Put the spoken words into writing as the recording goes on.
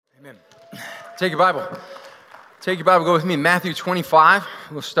Amen. Take your Bible. Go with me. Matthew 25.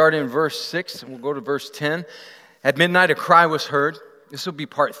 We'll start in verse 6, and we'll go to verse 10. At midnight, a cry was heard. This will be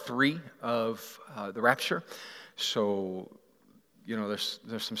part 3 of the rapture. So, there's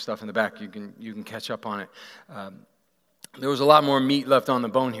some stuff in the back. You can catch up on it. There was a lot more meat left on the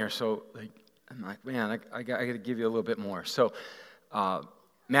bone here. So, I'm like, man, I got to give you a little bit more. So,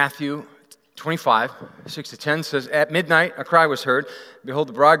 Matthew 25, 6 to 10 says, At midnight a cry was heard. Behold,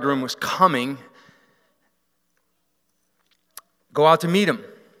 the bridegroom was coming. Go out to meet him.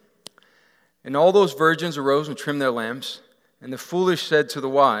 And all those virgins arose and trimmed their lamps. And the foolish said to the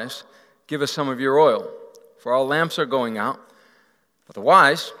wise, Give us some of your oil, for our lamps are going out. But the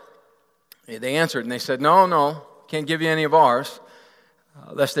wise, they answered and they said, No, can't give you any of ours,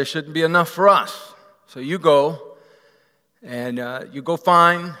 lest there shouldn't be enough for us. So you go. And you go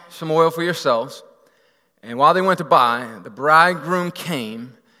find some oil for yourselves. And while they went to buy, the bridegroom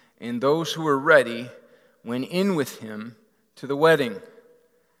came, and those who were ready went in with him to the wedding.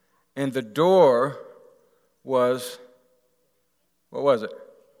 And the door was, what was it?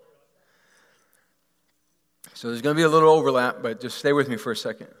 So there's going to be a little overlap, but just stay with me for a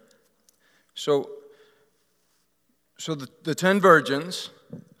second. So the 10 virgins,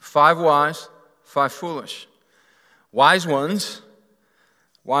 5 wise, 5 foolish. Wise ones,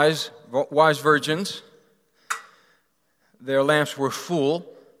 wise virgins, their lamps were full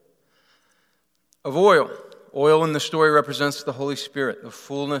of oil. Oil in the story represents the Holy Spirit, the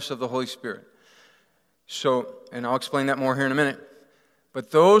fullness of the Holy Spirit. So, and I'll explain that more here in a minute.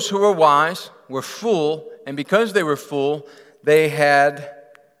 But those who were wise were full, and because they were full, they had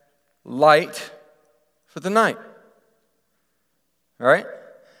light for the night. All right?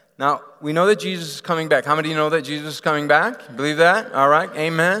 Now, we know that Jesus is coming back. How many of you know that Jesus is coming back? Believe that? All right,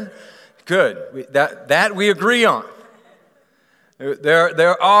 amen. Good. That we agree on.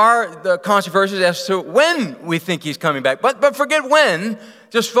 There are the controversies as to when we think he's coming back. But forget when.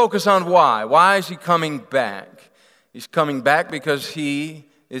 Just focus on why. Why is he coming back? He's coming back because he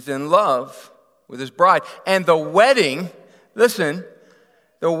is in love with his bride. And the wedding, listen,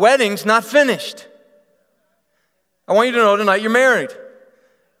 the wedding's not finished. I want you to know tonight you're married.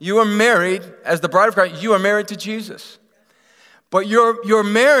 You are married, as the bride of Christ, you are married to Jesus. But your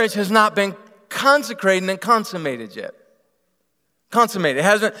marriage has not been consecrated and consummated yet. Consummated. It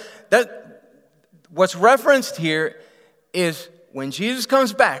hasn't. What's referenced here is when Jesus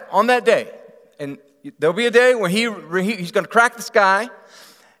comes back on that day, and there'll be a day when he's going to crack the sky,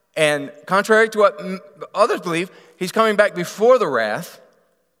 and contrary to what others believe, he's coming back before the wrath,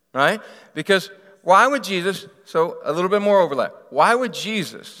 right? Because why would Jesus, so a little bit more overlap, why would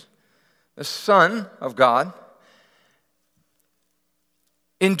Jesus, the Son of God,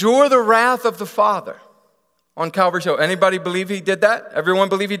 endure the wrath of the Father on Calvary's Hill? Anybody believe he did that? Everyone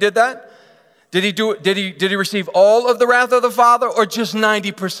believe he did that? Did he receive all of the wrath of the Father or just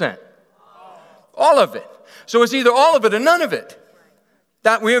 90%? All of it. So it's either all of it or none of it.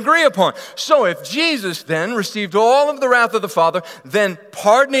 That we agree upon. So if Jesus then received all of the wrath of the Father, then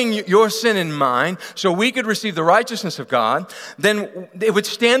pardoning your sin and mine, so we could receive the righteousness of God, then it would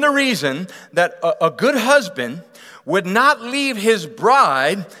stand to reason that a good husband would not leave his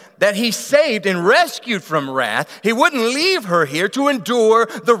bride that he saved and rescued from wrath. He wouldn't leave her here to endure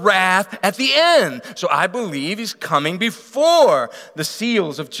the wrath at the end. So I believe he's coming before the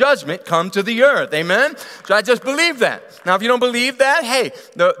seals of judgment come to the earth. Amen? So I just believe that. Now, if you don't believe that, hey,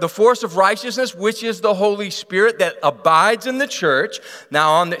 the force of righteousness, which is the Holy Spirit that abides in the church.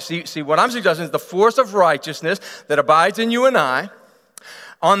 Now, see what I'm suggesting is the force of righteousness that abides in you and I.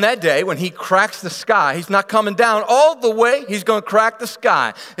 On that day, when he cracks the sky, he's not coming down all the way. He's going to crack the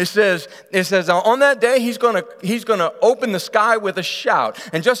sky. It says on that day, he's going to open the sky with a shout.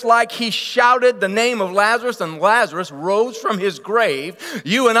 And just like he shouted the name of Lazarus, and Lazarus rose from his grave,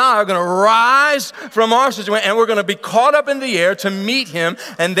 you and I are going to rise from our situation, and we're going to be caught up in the air to meet him.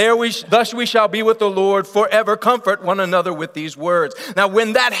 And thus we shall be with the Lord forever. Comfort one another with these words. Now,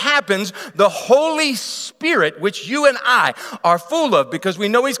 when that happens, the Holy Spirit, which you and I are full of, because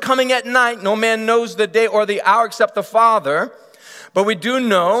we know he's coming at night. No man knows the day or the hour except the Father. But we do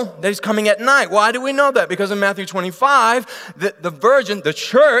know that he's coming at night. Why do we know that? Because in Matthew 25, the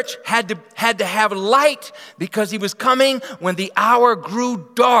church had to have light because he was coming when the hour grew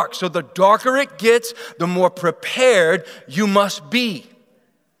dark. So the darker it gets, the more prepared you must be.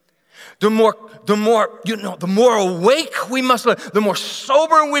 The more awake we must live, the more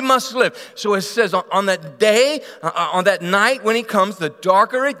sober we must live. So it says on that day, on that night when he comes, the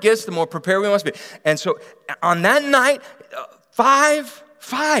darker it gets, the more prepared we must be. And so on that night, 5,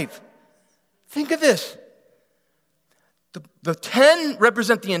 think of this. The 10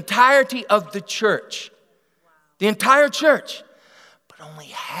 represent the entirety of the church. The entire church. But only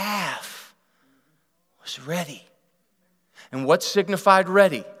half was ready. And what signified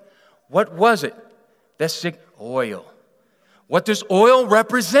ready? What was it? That's oil. What does oil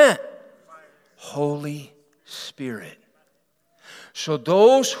represent? Holy Spirit. So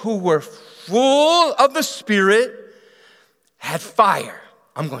those who were full of the Spirit had fire.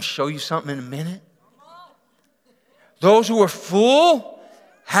 I'm going to show you something in a minute. Those who were full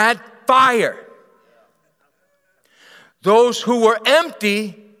had fire. Those who were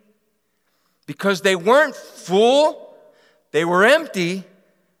empty, because they weren't full, they were empty,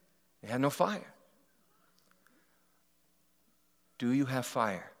 they had no fire. Do you have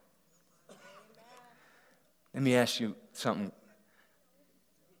fire? Let me ask you something.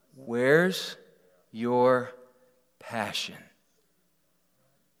 Where's your passion?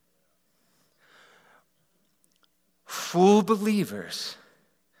 Full believers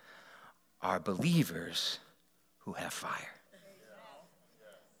are believers who have fire.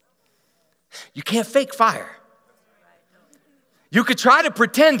 You can't fake fire. You could try to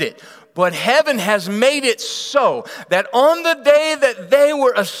pretend it, but heaven has made it so that on the day that they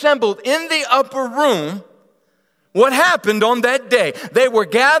were assembled in the upper room, what happened on that day? They were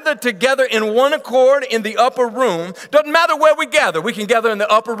gathered together in one accord in the upper room. Doesn't matter where we gather. We can gather in the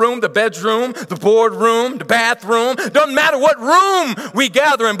upper room, the bedroom, the boardroom, the bathroom. Doesn't matter what room we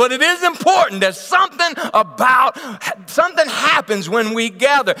gather in, but it is important that something happens when we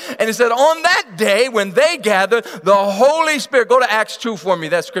gather. And it said on that day when they gathered, the Holy Spirit. Go to Acts 2 for me,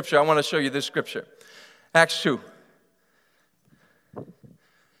 that scripture. I want to show you this scripture. Acts 2.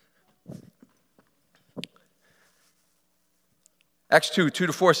 Acts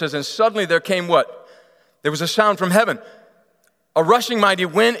 2:2-4 says, and suddenly there came what? There was a sound from heaven, a rushing mighty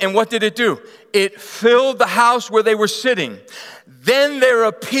wind, and what did it do? It filled the house where they were sitting. Then there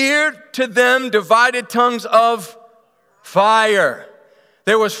appeared to them divided tongues of fire.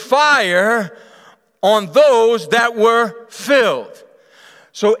 There was fire on those that were filled.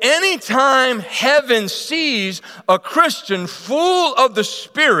 So anytime heaven sees a Christian full of the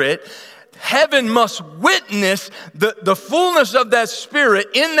Spirit, heaven must witness the fullness of that Spirit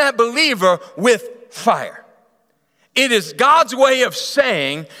in that believer with fire. It is God's way of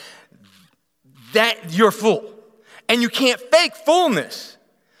saying that you're full. And you can't fake fullness.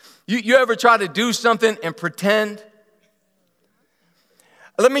 You ever try to do something and pretend?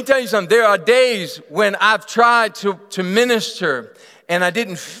 Let me tell you something. There are days when I've tried to minister and I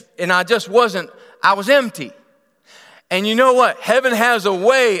was empty. And you know what? Heaven has a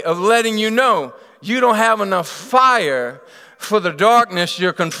way of letting you know you don't have enough fire for the darkness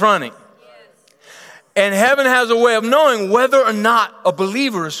you're confronting. And heaven has a way of knowing whether or not a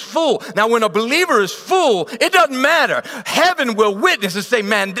believer is full. Now, when a believer is full, it doesn't matter. Heaven will witness and say,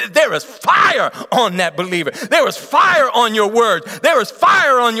 man, there is fire on that believer. There is fire on your words. There is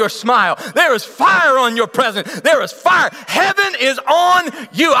fire on your smile. There is fire on your presence. There is fire. Heaven is on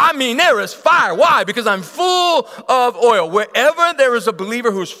you. I mean, there is fire. Why? Because I'm full of oil. Wherever there is a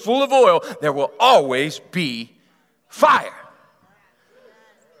believer who's full of oil, there will always be fire.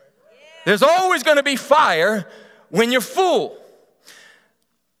 There's always going to be fire when you're full.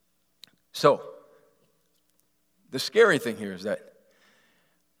 So, the scary thing here is that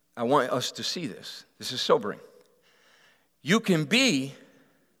I want us to see this. This is sobering. You can be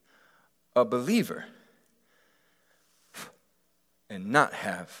a believer and not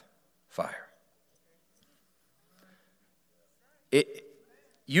have fire.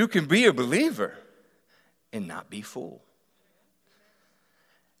 You can be a believer and not be full.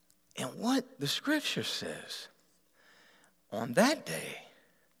 And what the scripture says, on that day,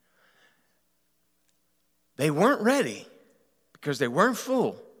 they weren't ready because they weren't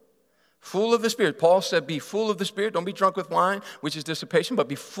full of the Spirit. Paul said, be full of the Spirit. Don't be drunk with wine, which is dissipation, but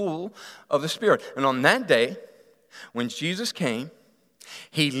be full of the Spirit. And on that day, when Jesus came,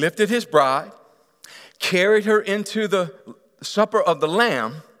 he lifted his bride, carried her into the supper of the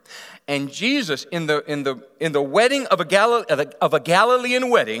Lamb. And Jesus, in the wedding of a Galilean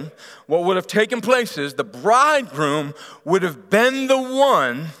wedding, what would have taken place is the bridegroom would have been the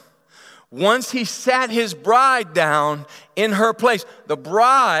one, once he sat his bride down in her place. The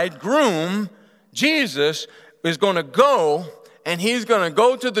bridegroom, Jesus, is going to go, and he's going to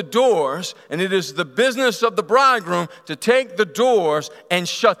go to the doors, and it is the business of the bridegroom to take the doors and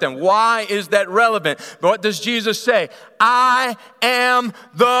shut them. Why is that relevant? But what does Jesus say? I am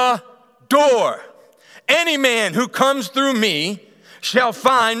the door. Any man who comes through me shall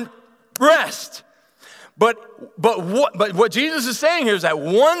find rest. But what Jesus is saying here is that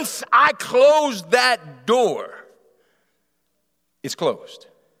once I close that door, it's closed.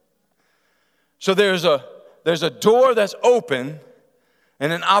 So there's a door that's open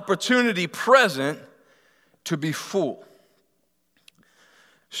and an opportunity present to be full.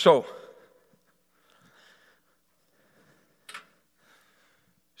 So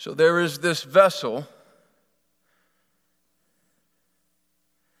there is this vessel,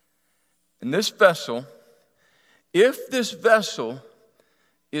 and this vessel, if this vessel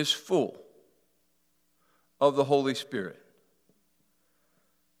is full of the Holy Spirit,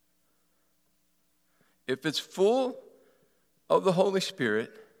 if it's full of the Holy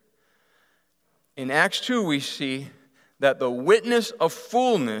Spirit, in Acts 2 we see that the witness of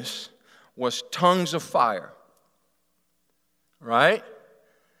fullness was tongues of fire. Right?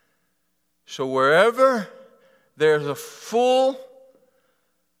 So wherever there's a full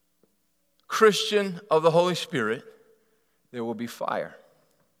Christian of the Holy Spirit, there will be fire.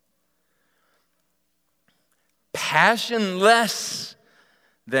 Passionless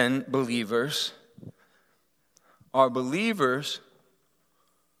than believers are believers.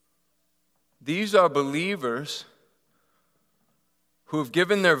 These are believers who have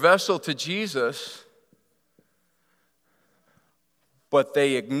given their vessel to Jesus, but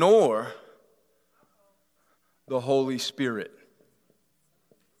they ignore the Holy Spirit.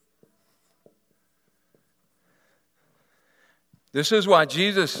 This is why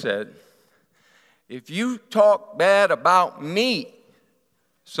Jesus said, if you talk bad about me,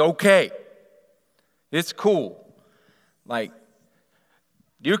 it's okay. It's cool. Like,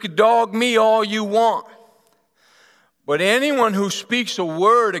 you could dog me all you want. But anyone who speaks a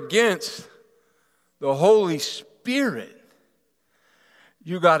word against the Holy Spirit,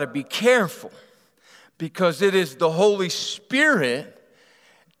 you got to be careful. Because it is the Holy Spirit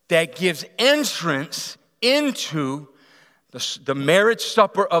that gives entrance into the marriage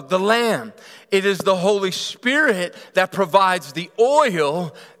supper of the Lamb. It is the Holy Spirit that provides the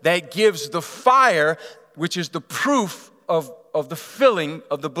oil that gives the fire, which is the proof of the filling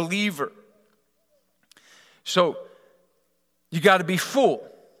of the believer. So, you got to be full.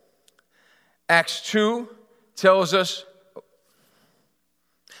 Acts 2 tells us.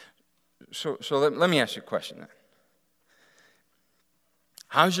 So let me ask you a question then.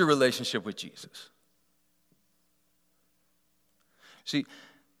 How's your relationship with Jesus? See,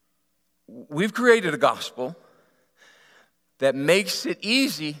 we've created a gospel that makes it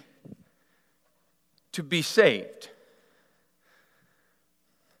easy to be saved.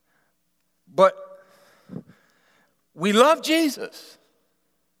 But we love Jesus.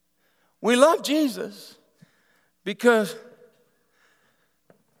 We love Jesus because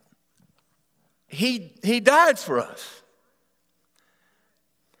He died for us.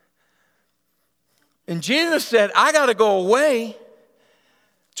 And Jesus said, I got to go away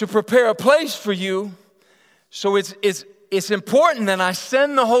to prepare a place for you. So it's important that I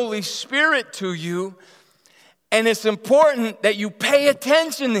send the Holy Spirit to you. And it's important that you pay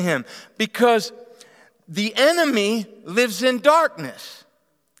attention to Him because the enemy lives in darkness.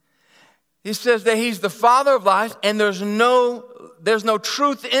 He says that he's the father of lies and there's no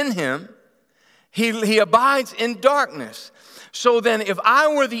truth in him. He abides in darkness. So then if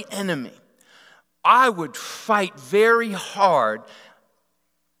I were the enemy, I would fight very hard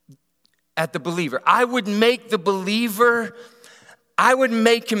at the believer. I would make the believer, I would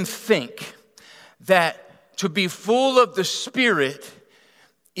make him think that to be full of the Spirit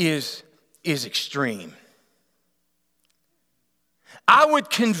is extreme. I would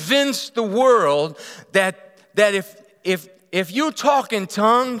convince the world that if you talk in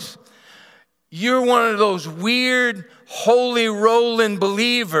tongues, you're one of those weird, holy rolling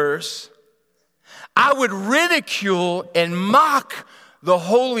believers. I would ridicule and mock the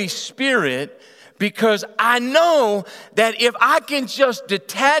Holy Spirit because I know that if I can just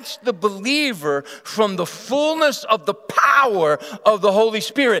detach the believer from the fullness of the power of the Holy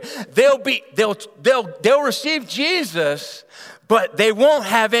Spirit, they'll receive Jesus, but they won't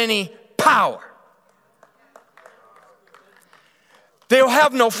have any power. They'll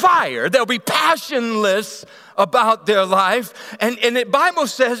have no fire. They'll be passionless about their life. And the Bible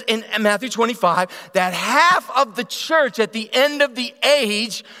says in Matthew 25 that half of the church at the end of the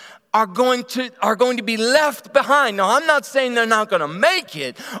age are going to be left behind. Now, I'm not saying they're not going to make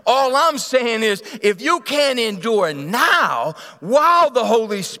it. All I'm saying is if you can't endure now while the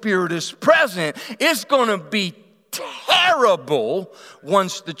Holy Spirit is present, it's going to be terrible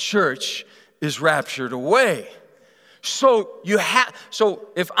once the church is raptured away. So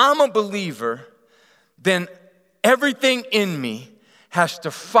if I'm a believer, then everything in me has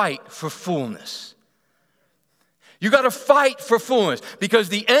to fight for fullness. You got to fight for fullness because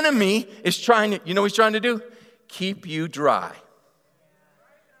the enemy is trying to, you know what he's trying to do? Keep you dry.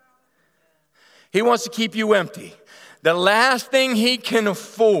 He wants to keep you empty. The last thing he can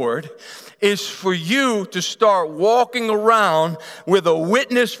afford is for you to start walking around with a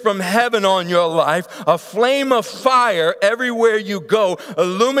witness from heaven on your life, a flame of fire everywhere you go,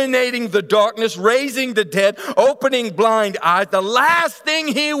 illuminating the darkness, raising the dead, opening blind eyes. The last thing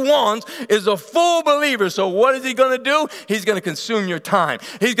he wants is a full believer. So what is he going to do? He's going to consume your time.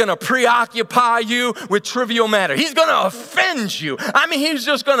 He's going to preoccupy you with trivial matter. He's going to offend you. I mean, he's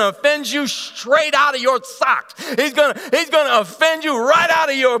just going to offend you straight out of your socks. He's going to offend you right out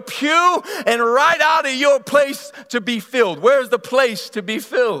of your pew and right out of your place to be filled. Where's the place to be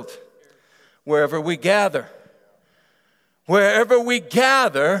filled? Wherever we gather. Wherever we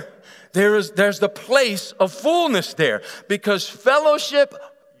gather, there's the place of fullness there. Because fellowship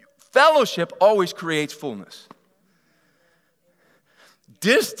always creates fullness.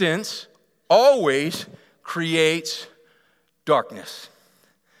 Distance always creates darkness.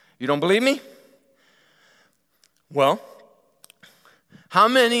 You don't believe me? Well, how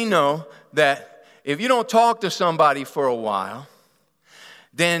many know that if you don't talk to somebody for a while,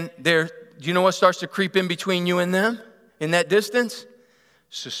 then do you know what starts to creep in between you and them in that distance?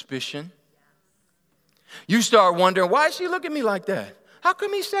 Suspicion. You start wondering, why is she looking at me like that? How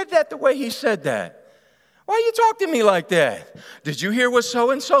come he said that the way he said that? Why you talk to me like that? Did you hear what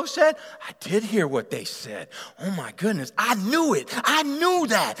so-and-so said? I did hear what they said. Oh my goodness, I knew it. I knew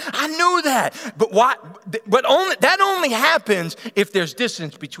that. But why? But that only happens if there's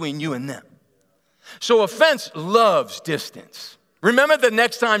distance between you and them. So offense loves distance. Remember the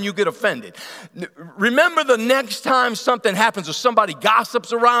next time you get offended. Remember the next time something happens or somebody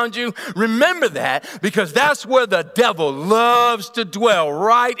gossips around you. Remember that, because that's where the devil loves to dwell,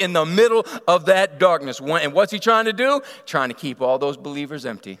 right in the middle of that darkness. And what's he trying to do? Trying to keep all those believers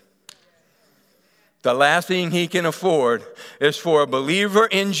empty. The last thing he can afford is for a believer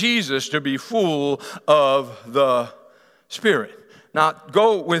in Jesus to be full of the Spirit. Now,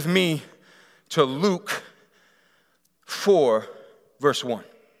 go with me to Luke 4, verse 1.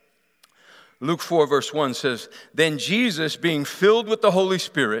 Luke 4, verse 1 says, then Jesus, being filled with the Holy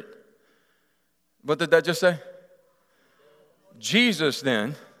Spirit, what did that just say? Jesus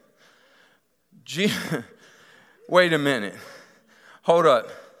then, wait a minute, hold up.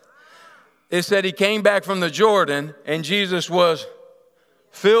 It said he came back from the Jordan and Jesus was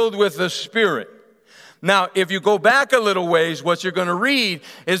filled with the Spirit. Now, if you go back a little ways, what you're going to read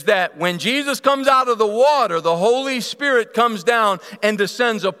is that when Jesus comes out of the water, the Holy Spirit comes down and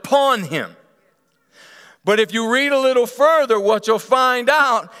descends upon him. But if you read a little further, what you'll find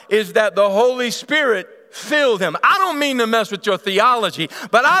out is that the Holy Spirit filled him. I don't mean to mess with your theology,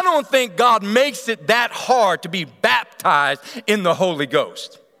 but I don't think God makes it that hard to be baptized in the Holy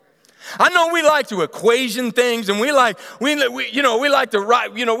Ghost. I know we like to equation things, and we like to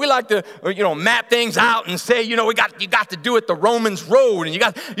write, we like to map things out and say, you got to do it the Romans road, and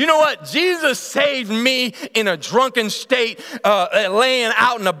you know what? Jesus saved me in a drunken state, laying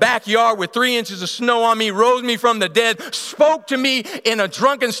out in the backyard with 3 inches of snow on me, rose me from the dead, spoke to me in a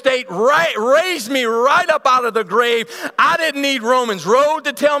drunken state, raised me right up out of the grave. I didn't need Romans road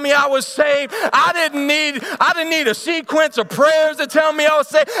to tell me I was saved. I didn't need a sequence of prayers to tell me I was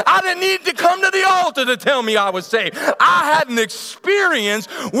saved. I didn't need to come to the altar to tell me I was saved. I had an experience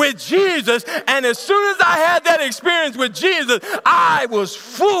with Jesus, and as soon as I had that experience with Jesus, I was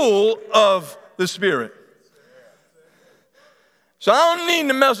full of the Spirit. So I don't need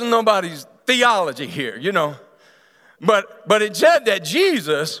to mess with nobody's theology here, But it said that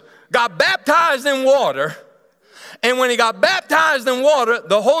Jesus got baptized in water, and when he got baptized in water,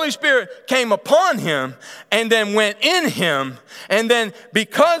 the Holy Spirit came upon him and then went in him. And then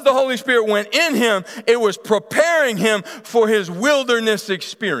because the Holy Spirit went in him, it was preparing him for his wilderness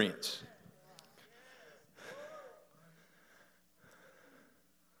experience.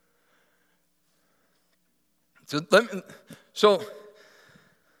 So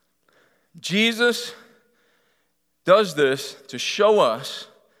Jesus does this to show us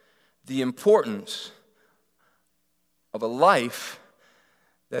the importance of a life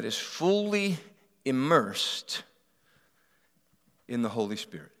that is fully immersed in the Holy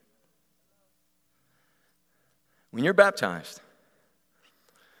Spirit. When you're baptized,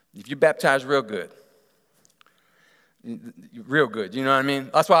 if you're baptized real good, you know what I mean?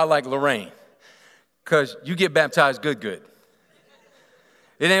 That's why I like Lorraine, because you get baptized good.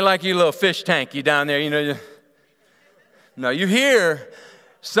 It ain't like you little fish tank, you down there, No, you hear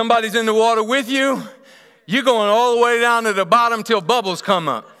somebody's in the water with you, you're going all the way down to the bottom till bubbles come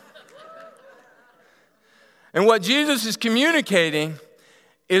up. And what Jesus is communicating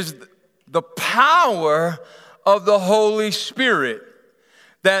is the power of the Holy Spirit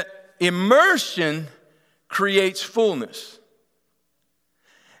that Immersion creates fullness.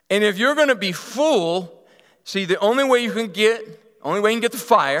 And if you're going to be full, see, the only way you can get the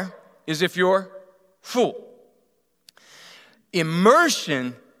fire is if you're full.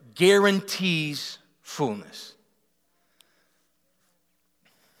 Immersion guarantees fullness.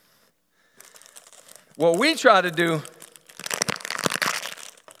 What we try to do,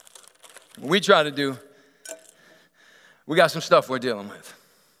 we got some stuff we're dealing with.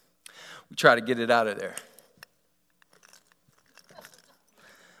 We try to get it out of there.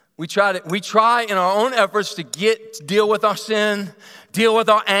 We try in our own efforts to deal with our sin, deal with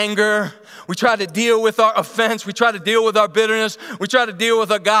our anger. We try to deal with our offense. We try to deal with our bitterness. We try to deal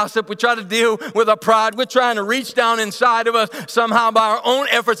with our gossip. We try to deal with our pride. We're trying to reach down inside of us somehow by our own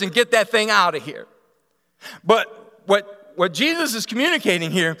efforts and get that thing out of here. But what Jesus is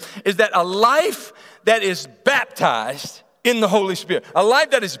communicating here is that a life that is baptized in the Holy Spirit, a life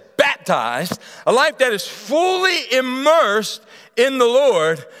that is baptized, a life that is fully immersed in the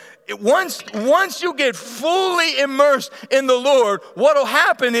Lord, once you get fully immersed in the Lord, what will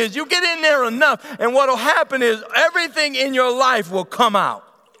happen is you get in there enough, and what will happen is everything in your life will come out.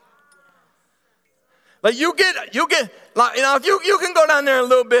 Like you get like, if you can go down there a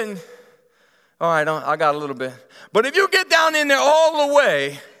little bit, and, all right, I got a little bit. But if you get down in there all the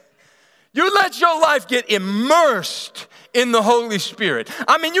way, you let your life get immersed in the Holy Spirit.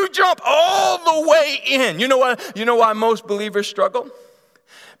 I mean, you jump all the way in. You know what? You know why most believers struggle?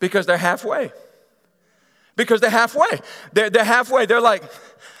 Because they're halfway. Because they're halfway. They're halfway. They're like,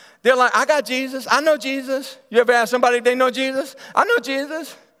 I got Jesus. I know Jesus. You ever ask somebody if they know Jesus? I know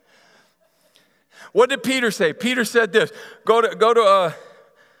Jesus. What did Peter say? Peter said this. Go to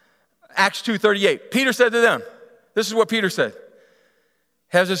Acts 2:38. Peter said to them, this is what Peter said.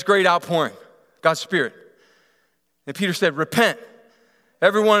 Has this great outpouring, God's Spirit. And Peter said, repent,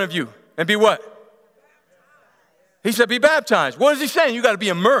 every one of you, and be what? He said, be baptized. What is he saying? You got to be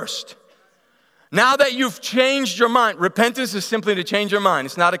immersed. Now that you've changed your mind, repentance is simply to change your mind.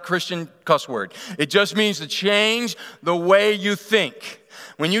 It's not a Christian cuss word. It just means to change the way you think.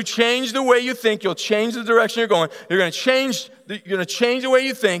 When you change the way you think, you'll change the direction you're going. You're going to change the way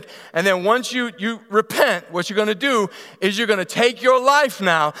you think. And then once you repent, what you're going to do is you're going to take your life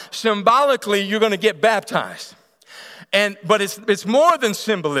now. Symbolically, you're going to get baptized. But it's more than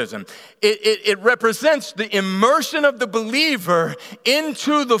symbolism. It represents the immersion of the believer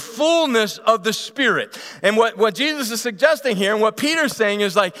into the fullness of the Spirit. And what Jesus is suggesting here, and what Peter's saying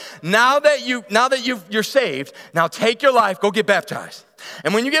is like, now that you're saved, now take your life, go get baptized.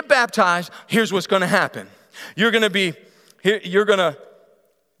 And when you get baptized, here's what's going to happen. Let me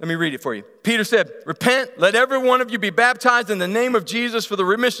read it for you. Peter said, repent, let every one of you be baptized in the name of Jesus for the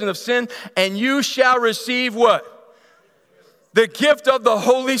remission of sin, and you shall receive what? The gift of the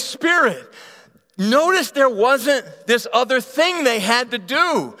Holy Spirit. Notice there wasn't this other thing they had to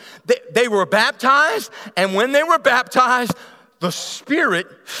do. They were baptized, and when they were baptized, the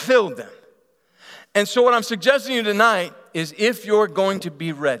Spirit filled them. And so what I'm suggesting to you tonight is if you're going to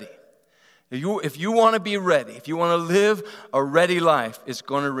be ready, if you want to be ready, if you want to live a ready life, it's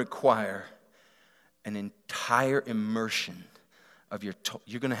going to require an entire immersion of you're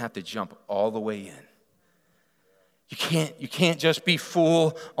going to have to jump all the way in. You can't just be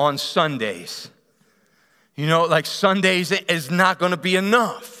full on Sundays. You know, like Sundays is not going to be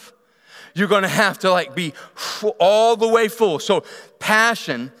enough. You're going to have to be full, all the way full. So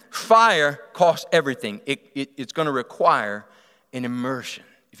passion, fire costs everything. It's going to require an immersion.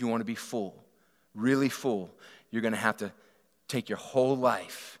 If you want to be full, really full, you're going to have to take your whole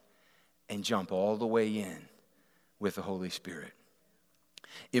life and jump all the way in with the Holy Spirit.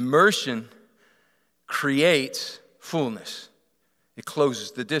 Immersion creates fullness. It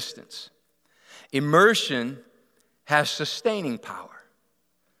closes the distance. Immersion has sustaining power.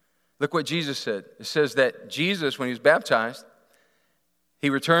 Look what Jesus said. It says that Jesus, when he was baptized,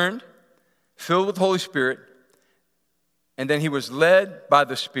 he returned, filled with the Holy Spirit, and then he was led by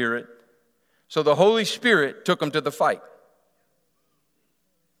the Spirit. So the Holy Spirit took him to the fight.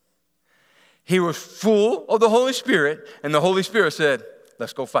 He was full of the Holy Spirit, and the Holy Spirit said,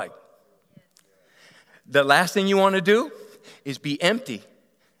 let's go fight. The last thing you want to do is be empty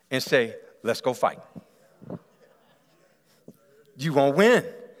and say, let's go fight. You won't win.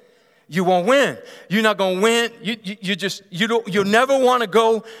 You won't win. You're not going to win. You'll never want to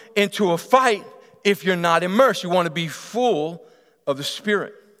go into a fight if you're not immersed. You want to be full of the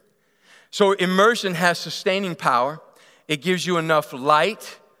Spirit. So immersion has sustaining power. It gives you enough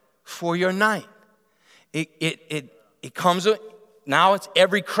light for your night. It comes Now it's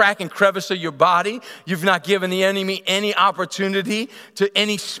every crack and crevice of your body. You've not given the enemy any opportunity to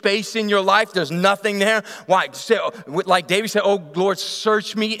any space in your life. There's nothing there. Why? Like David said, oh, Lord,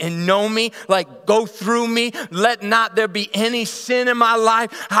 search me and know me. Like, go through me. Let not there be any sin in my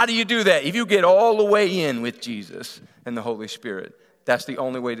life. How do you do that? If you get all the way in with Jesus and the Holy Spirit, that's the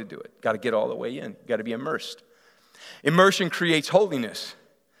only way to do it. Got to get all the way in. Got to be immersed. Immersion creates holiness.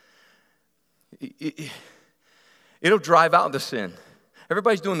 It'll drive out the sin.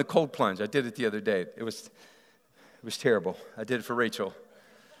 Everybody's doing the cold plunge. I did it the other day. It was terrible. I did it for Rachel.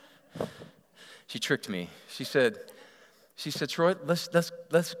 She tricked me. She said, Troy,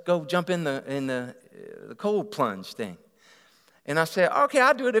 let's go jump in the cold plunge thing. And I said, okay,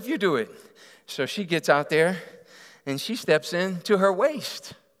 I'll do it if you do it. So she gets out there and she steps in to her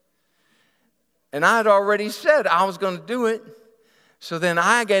waist. And I had already said I was going to do it. So then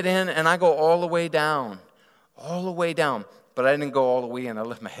I get in and I go all the way down. All the way down. But I didn't go all the way in. I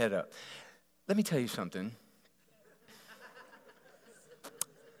lift my head up. Let me tell you something.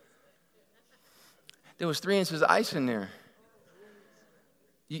 There was 3 inches of ice in there.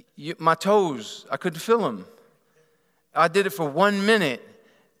 My toes, I couldn't feel them. I did it for 1 minute.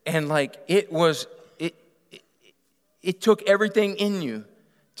 And like it took everything in you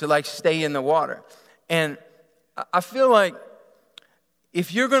to like stay in the water. And I feel like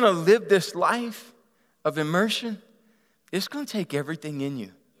if you're going to live this life of immersion, it's going to take everything in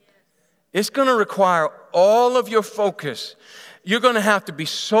you. It's going to require all of your focus. You're going to have to be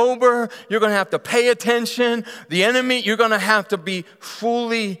sober. You're going to have to pay attention. The enemy, you're going to have to be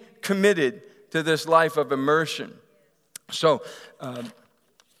fully committed to this life of immersion. So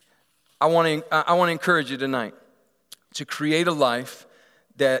I want to encourage you tonight to create a life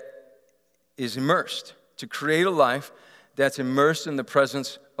that is immersed, to create a life that's immersed in the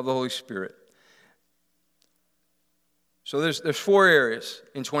presence of the Holy Spirit. So there's 4 areas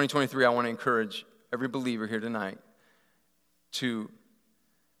in 2023 I want to encourage every believer here tonight to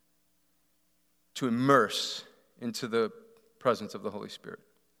immerse into the presence of the Holy Spirit.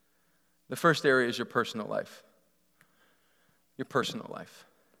 The first area is your personal life. Your personal life.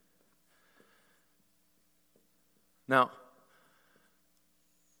 Now,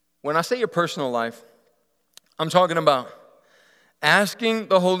 when I say your personal life, I'm talking about asking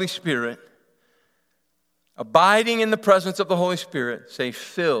the Holy Spirit, abiding in the presence of the Holy Spirit, say,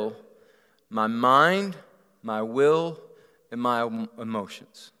 fill my mind, my will, and my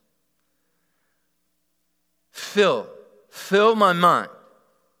emotions. Fill my mind.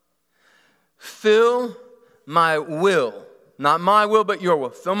 Fill my will. Not my will, but your will.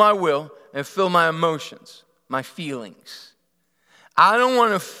 Fill my will and fill my emotions, my feelings. I don't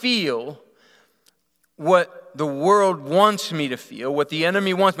want to feel what the world wants me to feel, what the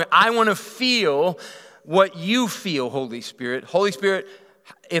enemy wants me. I want to feel what you feel, Holy Spirit. Holy Spirit,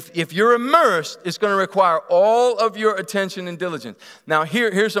 if you're immersed, it's going to require all of your attention and diligence. Now,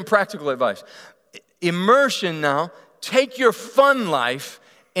 here's some practical advice. Immersion now, take your fun life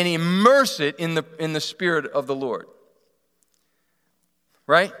and immerse it in the Spirit of the Lord.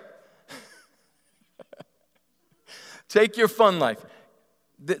 Right? Take your fun life.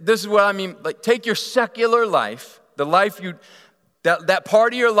 This is what I mean. Like, take your secular life, the life that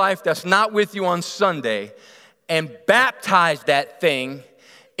part of your life that's not with you on Sunday, and baptize that thing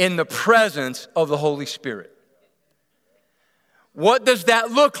in the presence of the Holy Spirit. What does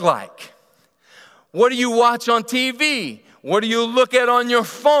that look like? What do you watch on TV? What do you look at on your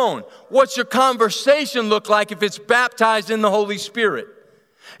phone? What's your conversation look like if it's baptized in the Holy Spirit?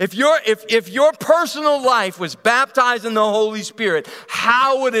 If your personal life was baptized in the Holy Spirit,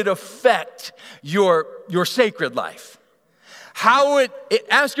 how would it affect your sacred life? How would it,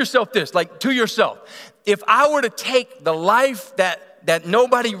 ask yourself this, like to yourself, if I were to take the life that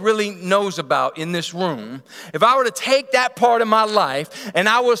nobody really knows about in this room, if I were to take that part of my life and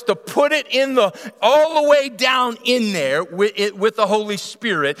I was to put it all the way down in there with the Holy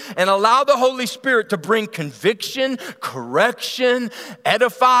Spirit and allow the Holy Spirit to bring conviction, correction,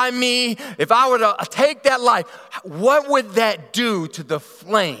 edify me, if I were to take that life, what would that do to the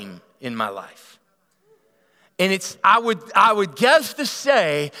flame in my life? And I would guess to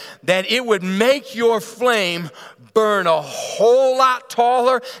say that it would make your flame burn a whole lot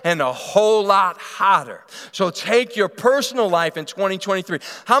taller and a whole lot hotter. So take your personal life in 2023.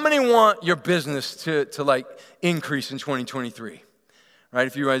 How many want your business to like increase in 2023? Right,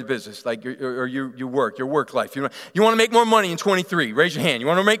 if you run a business, like your work life. You want to make more money in 23, raise your hand. You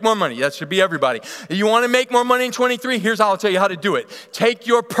want to make more money? That should be everybody. If you want to make more money in 23, here's how I'll tell you how to do it. Take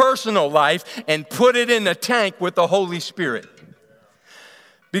your personal life and put it in the tank with the Holy Spirit.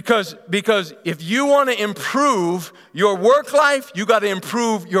 Because if you want to improve your work life, you got to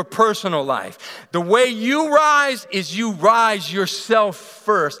improve your personal life. The way you rise is you rise yourself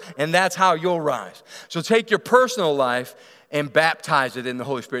first, and that's how you'll rise. So take your personal life and baptize it in the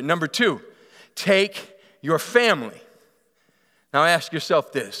Holy Spirit. Number 2, take your family. Now ask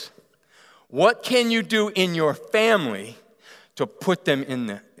yourself this. What can you do in your family to put them in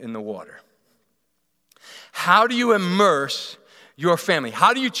the water? How do you immerse your family?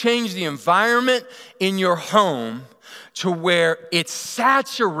 How do you change the environment in your home to where it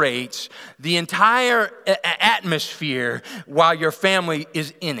saturates the entire atmosphere while your family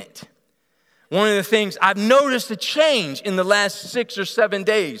is in it? One of the things I've noticed a change in the last 6 or 7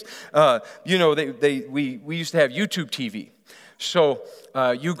 days. We used to have YouTube TV. So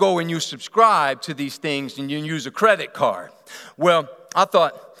you go and you subscribe to these things and you use a credit card. Well, I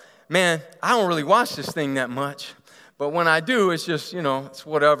thought, man, I don't really watch this thing that much. But when I do, it's just, it's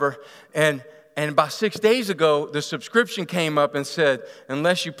whatever. And about 6 days ago, the subscription came up and said,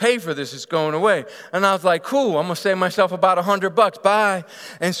 unless you pay for this, it's going away. And I was like, cool, I'm going to save myself about $100. Bye.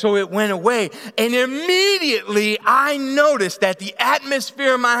 And so it went away. And immediately I noticed that the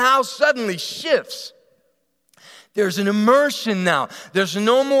atmosphere in my house suddenly shifts. There's an immersion now. There's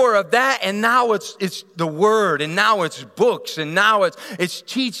no more of that, and now it's the Word, and now it's books, and now it's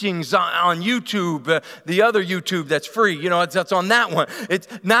teachings on YouTube, the other YouTube that's free. That's on that one. It's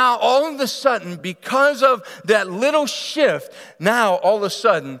now all of a sudden, because of that little shift, now all of a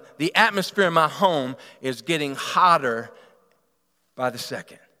sudden the atmosphere in my home is getting hotter by the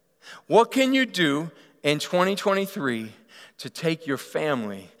second. What can you do in 2023 to take your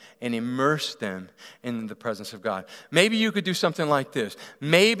family and immerse them in the presence of God? Maybe you could do something like this.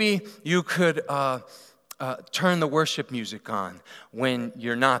 Maybe you could turn the worship music on when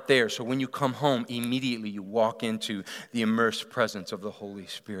you're not there. So when you come home, immediately you walk into the immersed presence of the Holy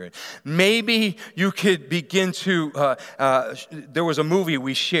Spirit. Maybe you could begin to, there was a movie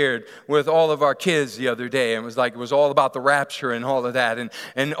we shared with all of our kids the other day, and it was all about the rapture and all of that.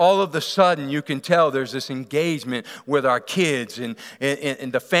 And all of a sudden, you can tell there's this engagement with our kids, and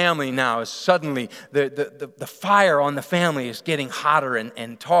the family now is suddenly, the fire on the family is getting hotter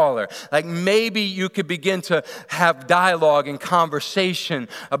and taller. Like maybe you could begin to have dialogue and conversation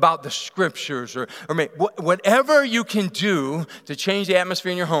about the scriptures, or whatever you can do to change the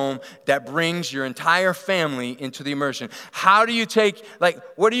atmosphere in your home that brings your entire family into the immersion. How do you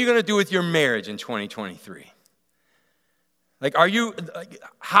what are you going to do with your marriage in 2023?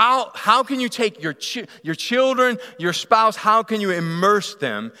 How can you take your children, your spouse, how can you immerse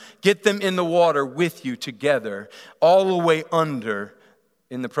them, get them in the water with you together, all the way under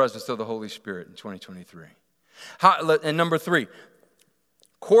in the presence of the Holy Spirit in 2023? And number 3,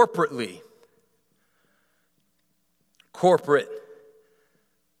 corporate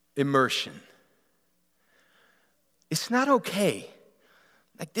immersion. It's not okay.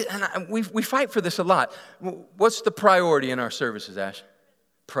 We fight for this a lot. What's the priority in our services, Ash?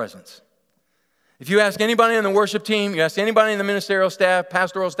 Presence. If you ask anybody on the worship team, you ask anybody in the ministerial staff,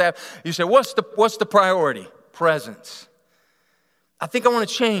 pastoral staff, you say, what's the priority? Presence. I think I want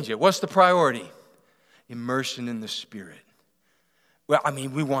to change it. What's the priority? Immersion in the Spirit. Well,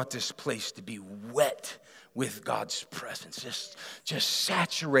 we want this place to be wet with God's presence, just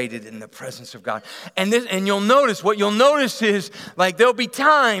saturated in the presence of God. And you'll notice, what you'll notice is, there'll be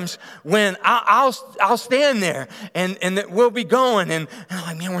times when I'll stand there and we'll be going, and I'm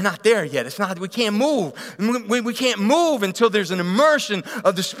like, man, we're not there yet. We can't move. We can't move until there's an immersion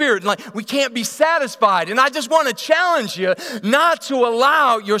of the Spirit. We can't be satisfied. And I just want to challenge you not to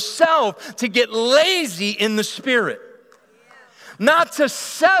allow yourself to get lazy in the Spirit. Not to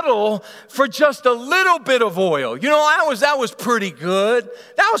settle for just a little bit of oil. That was pretty good.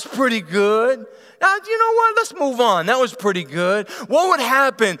 That was pretty good. Now, you know what? Let's move on. That was pretty good. What would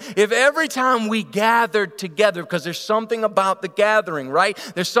happen if every time we gathered together, because there's something about the gathering, right?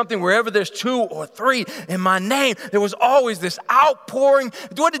 There's something wherever there's 2 or 3 in my name, there was always this outpouring.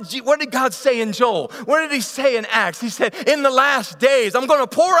 What did God say in Joel? What did he say in Acts? He said, in the last days, I'm going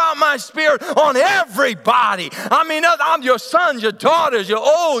to pour out my Spirit on everybody. I'm your sons, your daughters, you're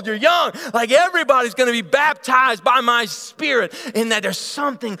old, you're young. Everybody's going to be baptized by my Spirit. In that there's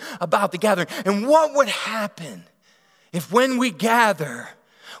something about the gathering. And what would happen if when we gather,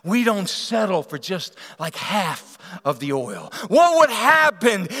 we don't settle for just half of the oil? What would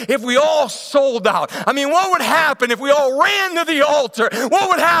happen if we all sold out? I mean, what would happen if we all ran to the altar? What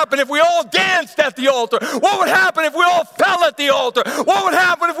would happen if we all danced at the altar? What would happen if we all fell at the altar? What would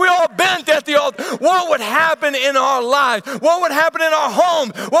happen if we all bent at the altar? What would happen in our lives? What would happen in our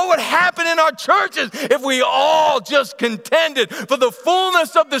homes? What would happen in our churches if we all just contended for the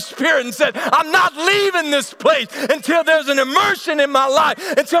fullness of the Spirit and said, I'm not leaving this place until there's an immersion in my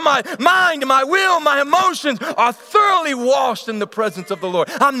life, until my mind, my will, my emotions are thoroughly washed in the presence of the Lord.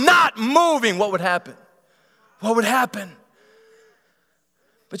 I'm not moving. What would happen? What would happen?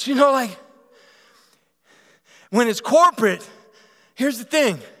 But you know, like, when it's corporate, here's the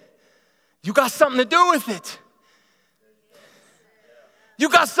thing. You got something to do with it. You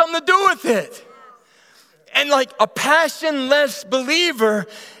got something to do with it. And like a passionless believer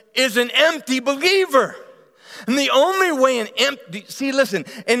is an empty believer. And the only way an empty, see, listen,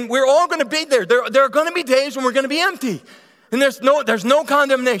 and we're all going to be there. There are going to be days when we're going to be empty. And there's no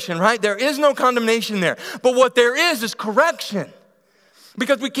condemnation, right? There is no condemnation there. But what there is correction.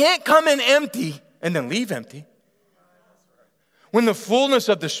 Because we can't come in empty and then leave empty. When the fullness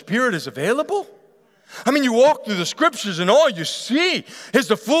of the Spirit is available. I mean, you walk through the scriptures and all you see is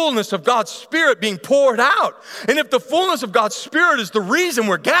the fullness of God's Spirit being poured out. And if the fullness of God's Spirit is the reason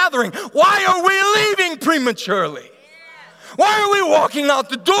we're gathering, why are we leaving prematurely? Why are we walking out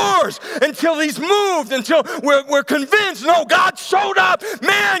the doors until He's moved, until we're convinced, no, God showed up.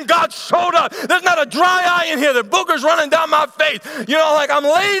 Man, God showed up. There's not a dry eye in here. The booger's running down my face. You know, like I'm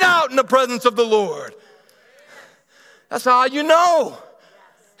laid out in the presence of the Lord. That's how you know.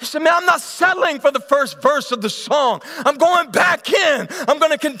 He said, man, I'm not settling for the first verse of the song. I'm going back in. I'm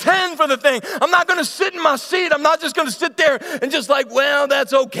going to contend for the thing. I'm not going to sit in my seat. I'm not just going to sit there and just like, well,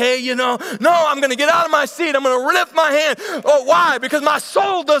 that's okay, you know. No, I'm going to get out of my seat. I'm going to lift my hand. Oh, why? Because my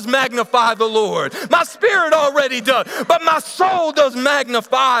soul does magnify the Lord. My spirit already does, but my soul does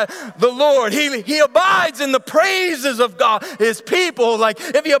magnify the Lord. He abides in the praises of God, His people. Like,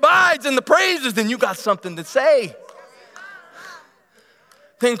 if He abides in the praises, then you got something to say.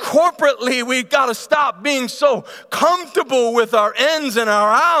 Then corporately, we got to stop being so comfortable with our ins and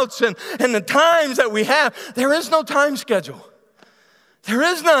our outs and the times that we have. There is no time schedule. There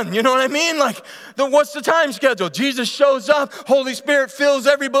is none. You know what I mean? Like, what's the time schedule? Jesus shows up. Holy Spirit fills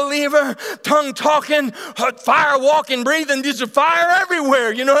every believer. Tongue talking, fire walking, breathing. There's fire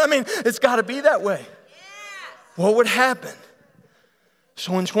everywhere. You know what I mean? It's got to be that way. Yeah. What would happen?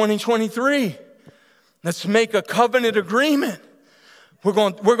 So in 2023, let's make a covenant agreement. We're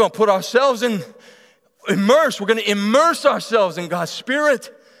going to put ourselves immerse. We're going to immerse ourselves in God's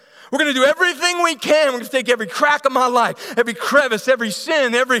Spirit. We're going to do everything we can. We're going to take every crack of my life, every crevice, every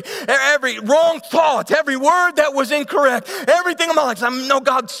sin, every wrong thought, every word that was incorrect, everything in my life. I know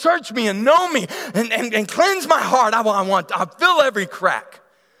God, search me and know me and cleanse my heart. I fill every crack.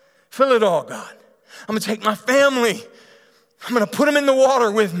 Fill it all, God. I'm going to take my family. I'm going to put them in the water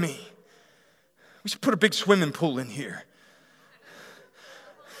with me. We should put a big swimming pool in here.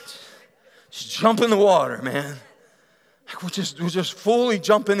 Just jump in the water, man. We're just fully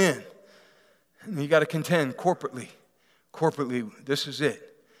jumping in. And you got to contend corporately. Corporately, this is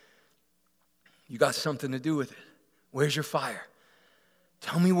it. You got something to do with it. Where's your fire?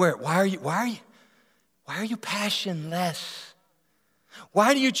 Tell me where. Why are you passionless?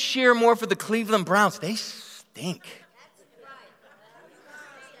 Why do you cheer more for the Cleveland Browns? They stink.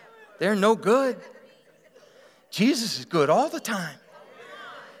 They're no good. Jesus is good all the time.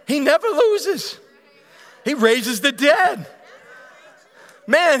 He never loses. He raises the dead.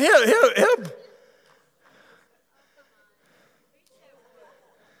 Man, he'll.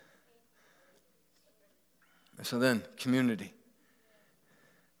 So then, community.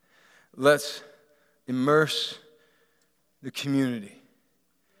 Let's immerse the community.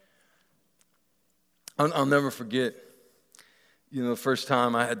 I'll never forget, the first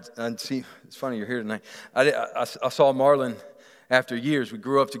time I'd seen, it's funny you're here tonight. I saw Marlon. After years, we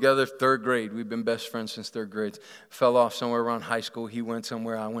grew up together, third grade. We've been best friends since third grade. Fell off somewhere around high school. He went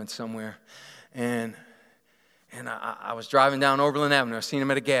somewhere, I went somewhere. And I was driving down Oberlin Avenue. I seen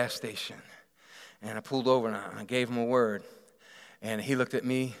him at a gas station. And I pulled over and I gave him a word. And he looked at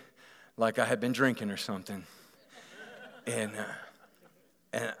me like I had been drinking or something. And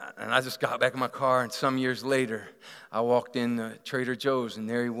I just got back in my car. And some years later, I walked in Trader Joe's and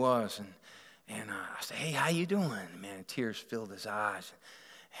there he was. And I said, hey, how you doing? Man, tears filled his eyes.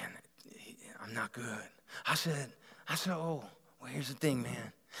 And I'm not good. I said, oh, well, here's the thing,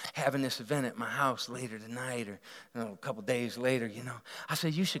 man. Having this event at my house later tonight or a couple days later, I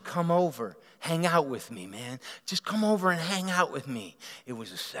said, you should come over, hang out with me, man. Just come over and hang out with me. It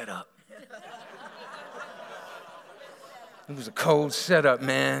was a setup. It was a cold setup,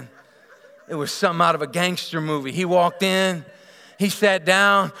 man. It was something out of a gangster movie. He walked in. He sat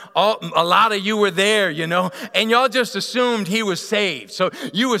down. A lot of you were there, you know, and y'all just assumed he was saved. So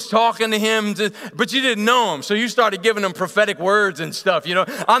you was talking to him, but you didn't know him. So you started giving him prophetic words and stuff, you know.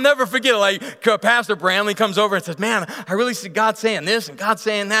 I'll never forget, like, Pastor Brantley comes over and says, man, I really see God saying this and God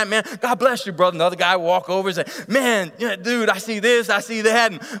saying that, man. God bless you, brother. And the other guy walk over and say, man, yeah, dude, I see this, I see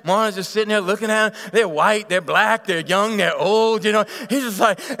that. And Marlon's just sitting there looking at him. They're white, they're black, they're young, they're old, you know. He's just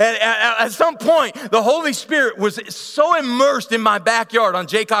like, at some point, the Holy Spirit was so immersed in my backyard on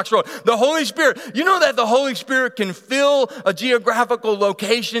Jaycox Road. The Holy Spirit, you know that the Holy Spirit can fill a geographical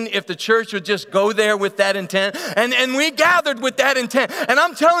location if the church would just go there with that intent. And we gathered with that intent. And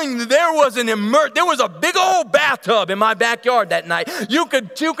I'm telling you, there was a big old bathtub in my backyard that night. You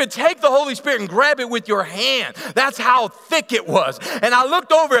could take the Holy Spirit and grab it with your hand. That's how thick it was. And I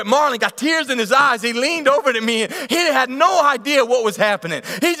looked over at Marlon, got tears in his eyes. He leaned over to me and he had no idea what was happening.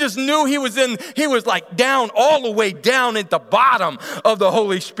 He just knew he was like down, all the way down at the bottom of the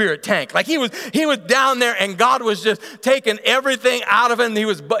Holy Spirit tank. Like he was down there and God was just taking everything out of him.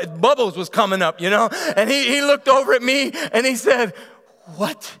 Bubbles was coming up, you know? And he looked over at me and he said,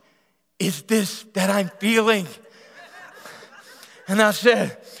 what is this that I'm feeling? And I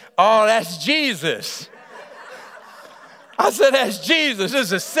said, oh, that's Jesus. I said, that's Jesus. This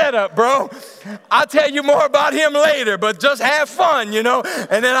is a setup, bro. I'll tell you more about him later, but just have fun, you know.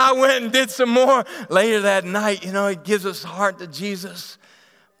 And then I went and did some more later that night. You know, it gives us heart to Jesus.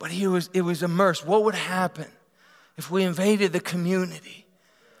 But it was immersed. What would happen if we invaded the community?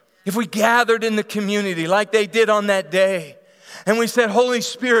 If we gathered in the community like they did on that day? And we said, Holy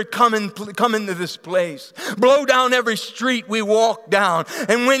Spirit, come into this place. Blow down every street we walk down.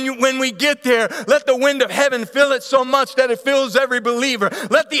 And when we get there, let the wind of heaven fill it so much that it fills every believer.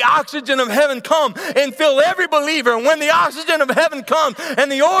 Let the oxygen of heaven come and fill every believer. And when the oxygen of heaven comes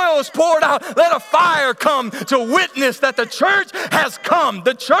and the oil is poured out, let a fire come to witness that the church has come.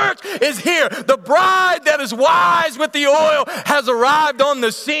 The church is here. The bride that is wise with the oil has arrived on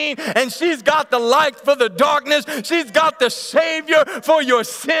the scene, and she's got the light for the darkness. She's got the Savior for your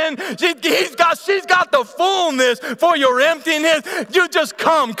sin. She's got the fullness for your emptiness. You just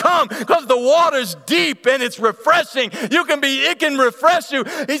come, because the water's deep and it's refreshing. It can refresh you.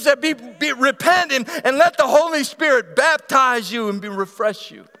 He said, repent and let the Holy Spirit baptize you and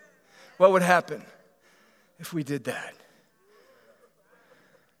refresh you. What would happen if we did that?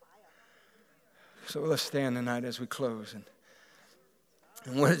 So let's stand tonight as we close.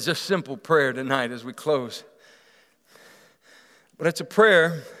 And what is just simple prayer tonight as we close. But it's a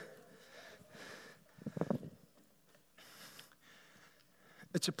prayer.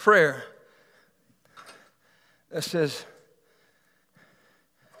 It's a prayer that says,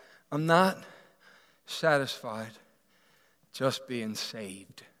 I'm not satisfied just being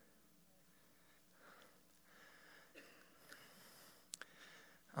saved.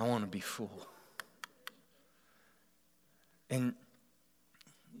 I want to be full. And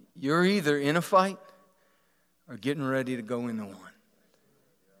you're either in a fight or getting ready to go into one.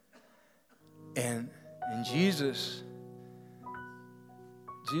 And Jesus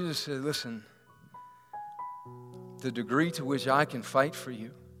said, listen, the degree to which I can fight for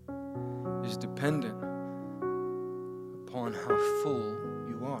you is dependent upon how full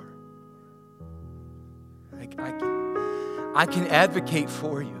you are. I can advocate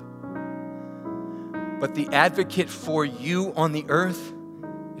for you, but the advocate for you on the earth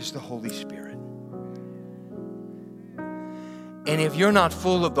is the Holy Spirit. And if you're not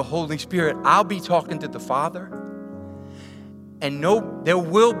full of the Holy Spirit, I'll be talking to the Father, and there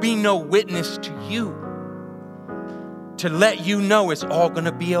will be no witness to you to let you know it's all going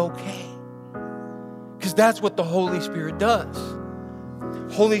to be okay. Because that's what the Holy Spirit does.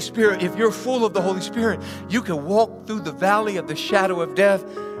 Holy Spirit, if you're full of the Holy Spirit, you can walk through the valley of the shadow of death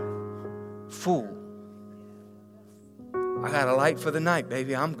full. I got a light for the night,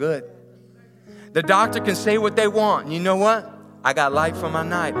 baby. I'm good. The doctor can say what they want. You know what? I got light for my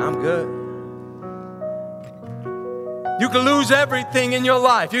night. I'm good. You can lose everything in your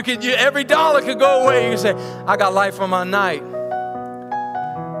life. Every dollar could go away. You can say, I got light for my night.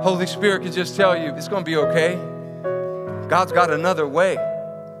 Holy Spirit can just tell you, it's going to be okay. God's got another way.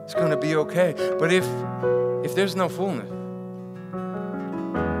 It's going to be okay. But if there's no fullness,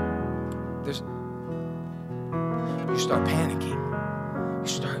 you start panicking.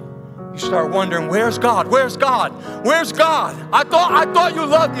 You start wondering, where's God? Where's God? Where's God? I thought you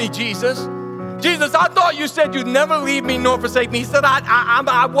loved me, Jesus. Jesus, I thought you said you'd never leave me nor forsake me. He said, I'm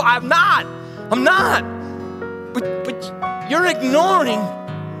not. I'm not. But you're ignoring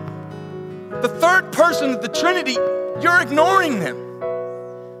the third person of the Trinity. You're ignoring them.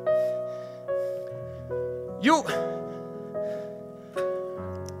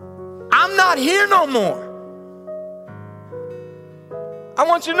 I'm not here no more. I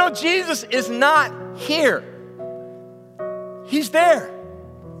want you to know Jesus is not here. He's there,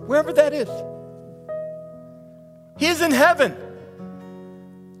 wherever that is. He is in heaven.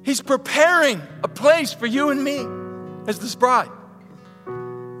 He's preparing a place for you and me as this bride.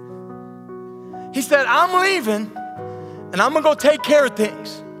 He said, I'm leaving and I'm going to go take care of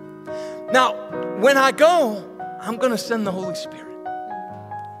things. Now, when I go, I'm going to send the Holy Spirit.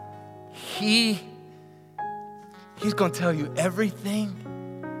 He's going to tell you everything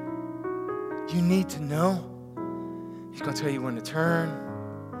you need to know. He's going to tell you when to turn.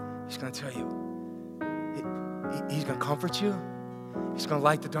 He's going to tell you. He's going to comfort you. He's going to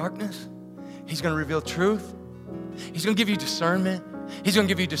light the darkness. He's going to reveal truth. He's going to give you discernment. He's going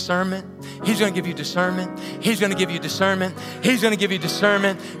to give you discernment. He's going to give you discernment. He's going to give you discernment. He's going to give you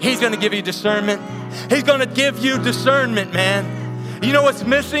discernment. He's going to give you discernment. He's going to give you discernment, man. You know what's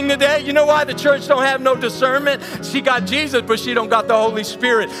missing today? You know why the church don't have no discernment? She got Jesus, but she don't got the Holy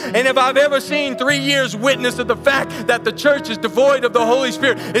Spirit. And if I've ever seen 3 years witness of the fact that the church is devoid of the Holy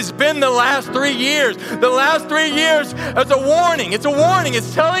Spirit, it's been the last 3 years. The last 3 years is a warning. It's a warning.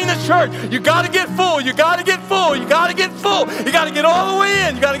 It's telling the church, you got to get full. You got to get full. You got to get full. You got to get all the way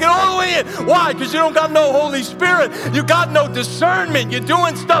in. You got to get all the way in. Why? Because you don't got no Holy Spirit. You got no discernment. You're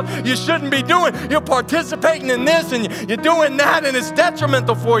doing stuff you shouldn't be doing. You're participating in this and you're doing that, and it's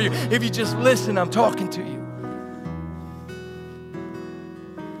detrimental for you. If you just listen, I'm talking to you.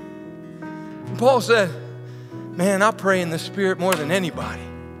 And Paul said, man, I pray in the Spirit more than anybody.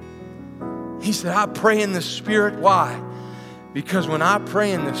 He said, I pray in the Spirit. Why? Because when I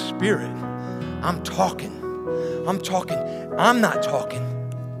pray in the Spirit, I'm talking. I'm not talking.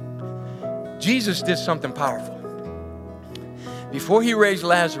 Jesus did something powerful. Before he raised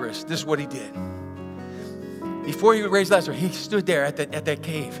Lazarus, this is what he did. Before he raised Lazarus, he stood there at that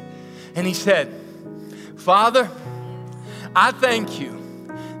cave and he said, Father, I thank you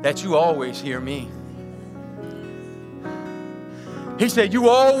that you always hear me. He said, you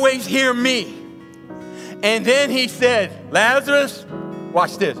always hear me. And then he said, Lazarus,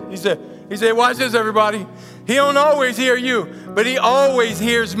 watch this. He said, watch this, everybody. He don't always hear you, but he always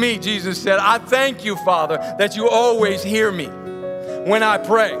hears me. Jesus said, I thank you, Father, that you always hear me when I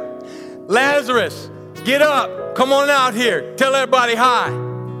pray. Lazarus, get up. Come on out here. Tell everybody hi.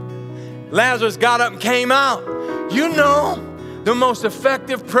 Lazarus got up and came out. You know, the most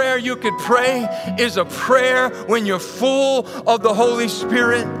effective prayer you could pray is a prayer when you're full of the Holy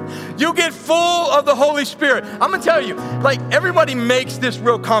Spirit. You get full of the Holy Spirit. I'm going to tell you, like, everybody makes this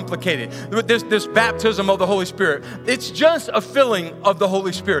real complicated. This baptism of the Holy Spirit. It's just a filling of the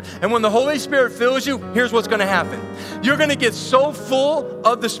Holy Spirit. And when the Holy Spirit fills you, here's what's going to happen. You're going to get so full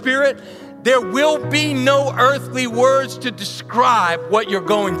of the Spirit, there will be no earthly words to describe what you're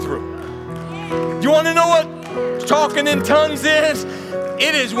going through. You want to know what talking in tongues is?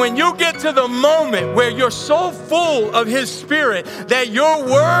 It is when you get to the moment where you're so full of His Spirit that your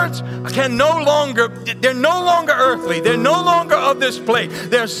words they're no longer earthly. They're no longer of this place.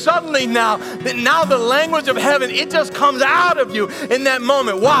 They're suddenly now the language of heaven, it just comes out of you in that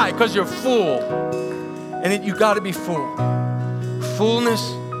moment. Why? Because you're full. And you got to be full. Fullness.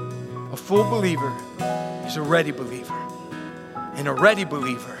 A full believer is a ready believer. And a ready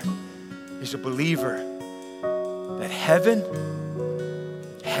believer is a believer that heaven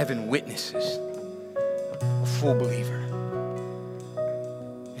witnesses. A full believer.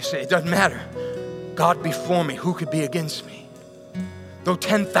 You say, it doesn't matter. God before me, who could be against me? Though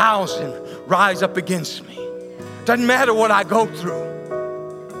 10,000 rise up against me. Doesn't matter what I go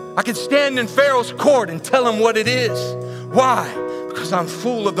through. I can stand in Pharaoh's court and tell him what it is. Why? Because I'm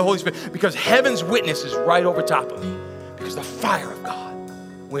full of the Holy Spirit. Because heaven's witness is right over top of me. Because the fire of God.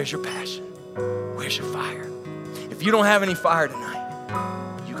 Where's your passion? Where's your fire? If you don't have any fire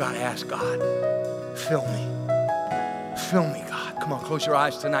tonight, you got to ask God, fill me. Fill me, God. Come on, close your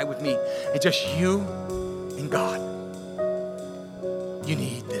eyes tonight with me. It's just you and God. You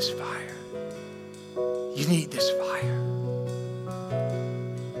need this fire. You need this fire.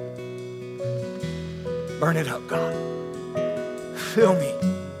 Burn it up, God. Fill me.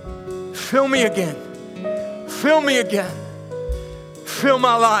 Fill me again. Fill me again. Fill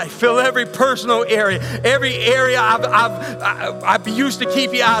my life. Fill every personal area. Every area I've used to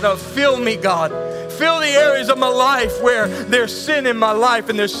keep you out of. Fill me, God. Fill the areas of my life where there's sin in my life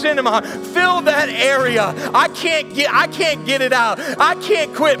and there's sin in my heart. Fill that area. I can't get it out. I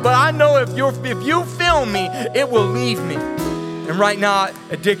can't quit, but I know if you fill me, it will leave me. And right now,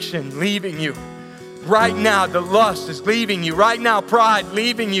 addiction leaving you. Right now, the lust is leaving you. Right now, pride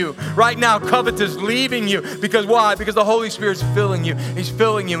leaving you. Right now, covetous leaving you. Because why? Because the Holy Spirit's filling you. He's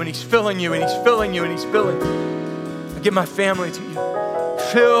filling you, and He's filling you, and He's filling you, and He's filling you. I give my family to you.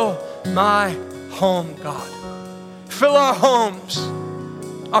 Fill my home, God. Fill our homes,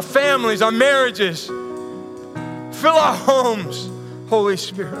 our families, our marriages. Fill our homes, Holy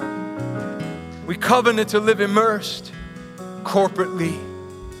Spirit. We covenant to live immersed corporately.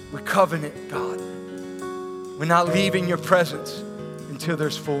 We covenant, God. We're not leaving your presence until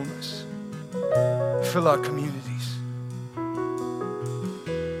there's fullness. Fill our communities.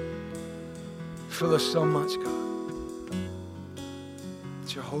 Fill us so much, God.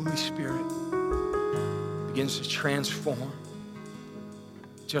 That your Holy Spirit begins to transform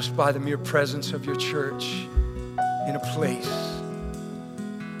just by the mere presence of your church in a place.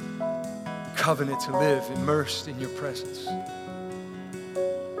 Covenant to live immersed in your presence.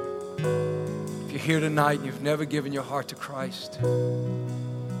 If you're here tonight and you've never given your heart to Christ,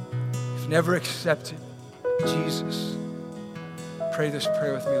 you've never accepted Jesus, pray this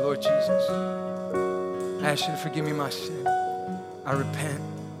prayer with me. Lord Jesus, I ask you to forgive me my sin. I repent.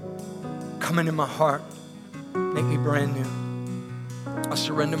 Come into my heart. Make me brand new. I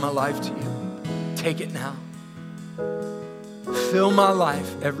surrender my life to you. Take it now. Fill my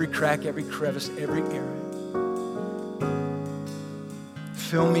life, every crack, every crevice, every area.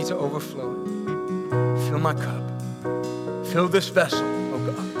 Fill me to overflowing. Fill my cup. Fill this vessel, oh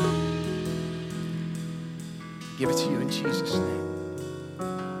God. Give it to you in Jesus' name.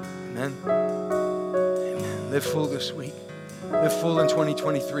 Amen. Amen. Live full this week. Live full in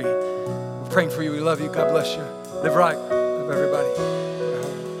 2023. We're praying for you. We love you. God bless you. Live right. Love everybody.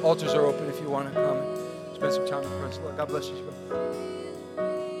 Altars are open if you want to come and spend some time with Prince. Lord, God bless you.